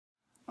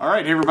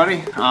Alright, hey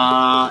everybody,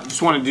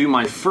 just want to do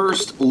my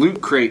first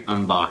Loot Crate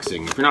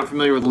unboxing. If you're not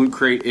familiar with Loot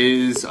Crate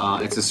is,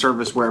 it's a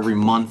service where every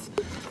month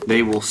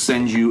they will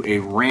send you a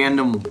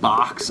random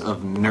box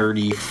of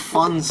nerdy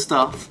fun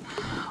stuff.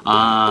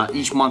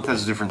 Each month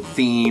has a different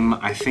theme.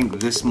 I think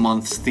this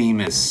month's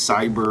theme is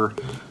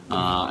cyber.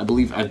 I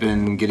believe I've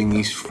been getting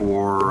these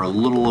for a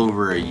little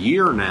over a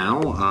year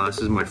now. This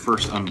is my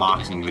first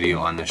unboxing video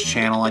on this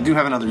channel. I do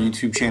have another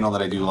YouTube channel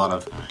that I do a lot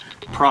of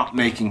prop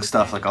making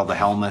stuff, like all the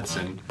helmets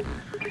and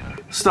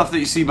stuff that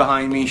you see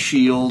behind me.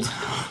 Shield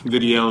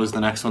video is the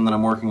next one that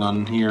I'm working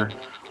on here,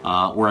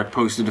 where I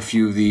posted a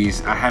few of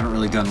these. I haven't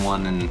really done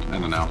one in, I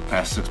don't know,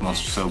 past 6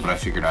 months or so, but I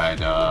figured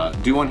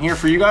I'd do one here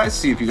for you guys,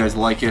 see if you guys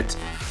like it,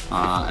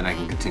 and I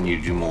can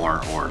continue to do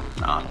more or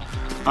not.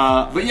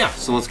 But yeah,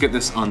 so let's get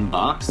this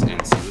unboxed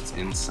and see what's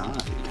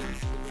inside.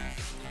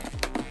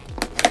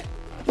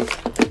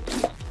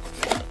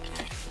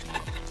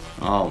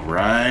 All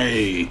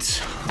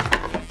right.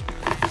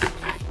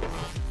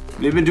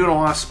 They've been doing a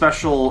lot of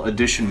special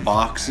edition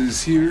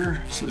boxes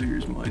here. So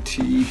here's my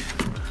tee.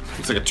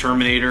 Looks like a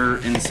Terminator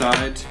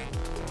inside.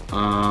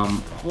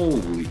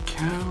 Holy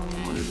cow,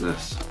 what is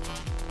this?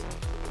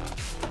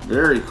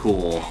 Very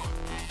cool.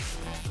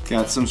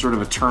 Got some sort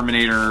of a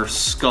Terminator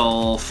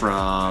skull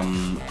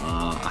from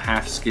a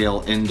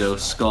half-scale endo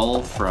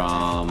skull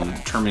from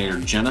Terminator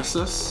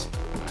Genesis.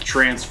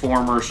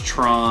 Transformers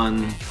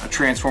Tron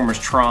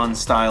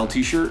style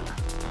t-shirt.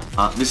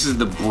 This is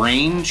the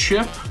brain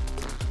chip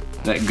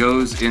that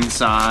goes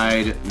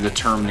inside the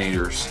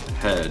Terminator's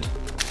head.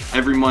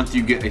 Every month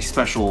you get a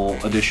special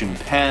edition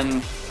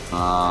pen,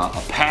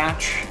 a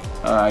patch.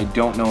 I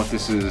don't know what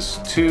this is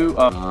too.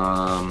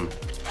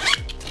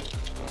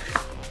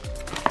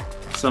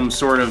 Some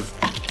sort of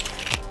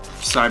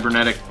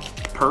cybernetic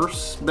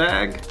purse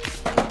bag.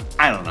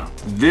 I don't know.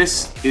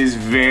 This is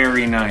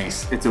very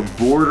nice. It's a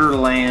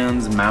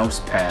Borderlands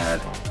mouse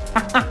pad.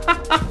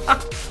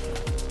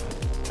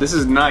 This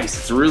is nice.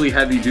 It's really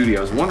heavy duty. I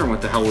was wondering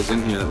what the hell was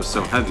in here that was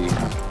so heavy.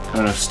 I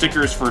don't know,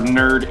 stickers for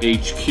Nerd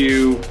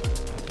HQ,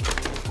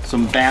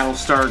 some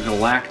Battlestar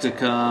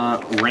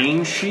Galactica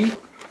rain sheet.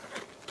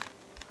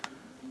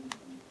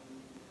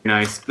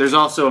 Nice. There's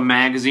also a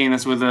magazine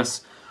that's with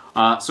this.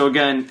 So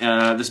again,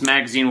 this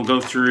magazine will go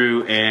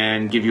through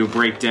and give you a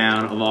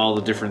breakdown of all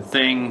the different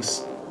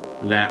things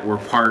that were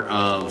part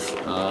of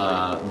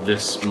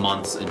this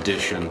month's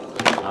edition.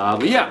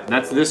 But yeah,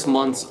 that's this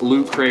month's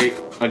Loot Crate.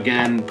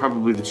 Again,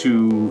 probably the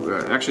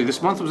two, actually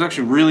this month was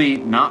actually really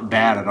not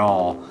bad at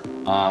all.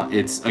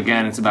 It's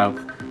about,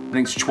 I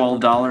think it's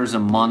 $12 a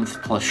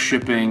month plus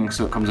shipping,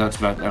 so it comes out to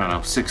about, I don't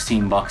know,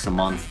 16 bucks a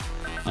month,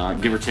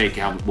 give or take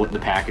what the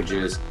package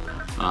is.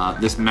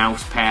 This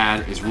mouse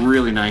pad is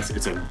really nice.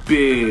 It's a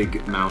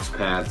big mouse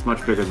pad. It's much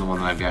bigger than the one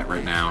that I've got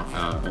right now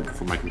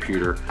for my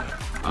computer.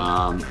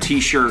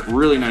 T-shirt,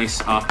 really nice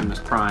Optimus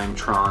Prime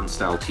Tron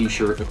style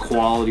t-shirt. The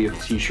quality of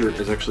the t-shirt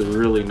is actually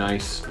really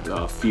nice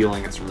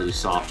feeling. It's really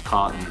soft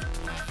cotton,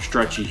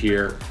 stretchy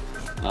here.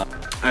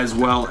 As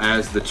well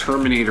as the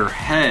Terminator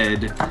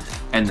head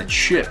and the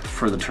chip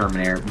for the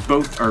Terminator.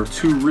 Both are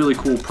two really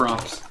cool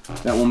props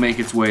that will make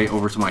its way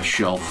over to my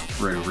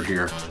shelf right over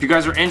here. If you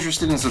guys are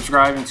interested in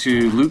subscribing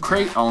to Loot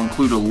Crate, I'll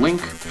include a link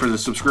for the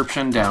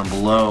subscription down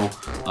below.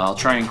 I'll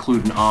try and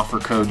include an offer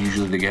code.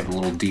 Usually they get a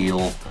little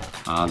deal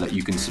that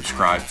you can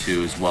subscribe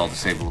to as well to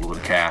save a little bit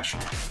of cash.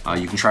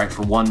 You can try it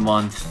for 1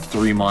 month,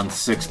 3 months,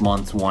 6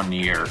 months, 1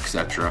 year,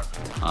 etc.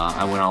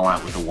 I went all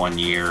out with the 1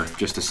 year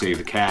just to save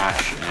the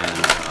cash,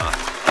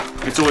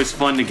 and it's always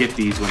fun to get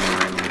these when they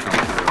randomly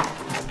come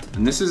through.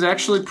 And this is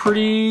actually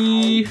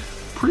pretty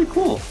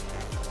cool.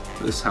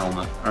 This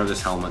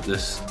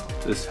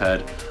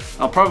head.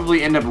 I'll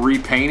probably end up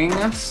repainting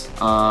this.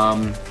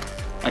 I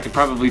could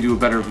probably do a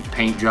better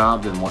paint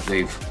job than what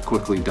they've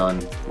quickly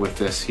done with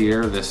this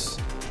here.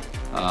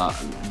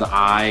 The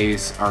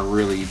eyes are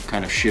really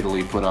kind of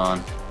shittily put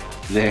on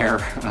there,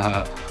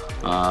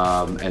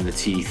 and the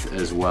teeth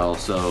as well.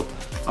 So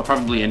I'll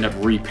probably end up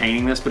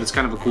repainting this, but it's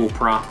kind of a cool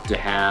prop to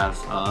have.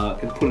 I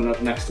can put it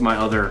up next to my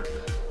other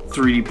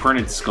 3D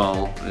printed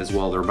skull as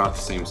well. They're about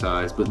the same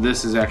size, but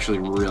this is actually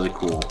really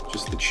cool.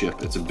 Just the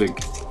chip.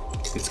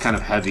 It's kind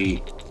of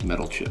heavy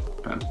metal chip.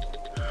 Okay.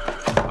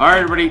 All right,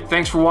 everybody.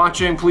 Thanks for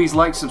watching. Please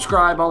like,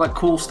 subscribe, all that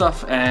cool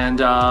stuff, and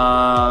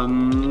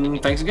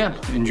thanks again.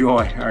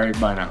 Enjoy. All right,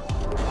 bye now.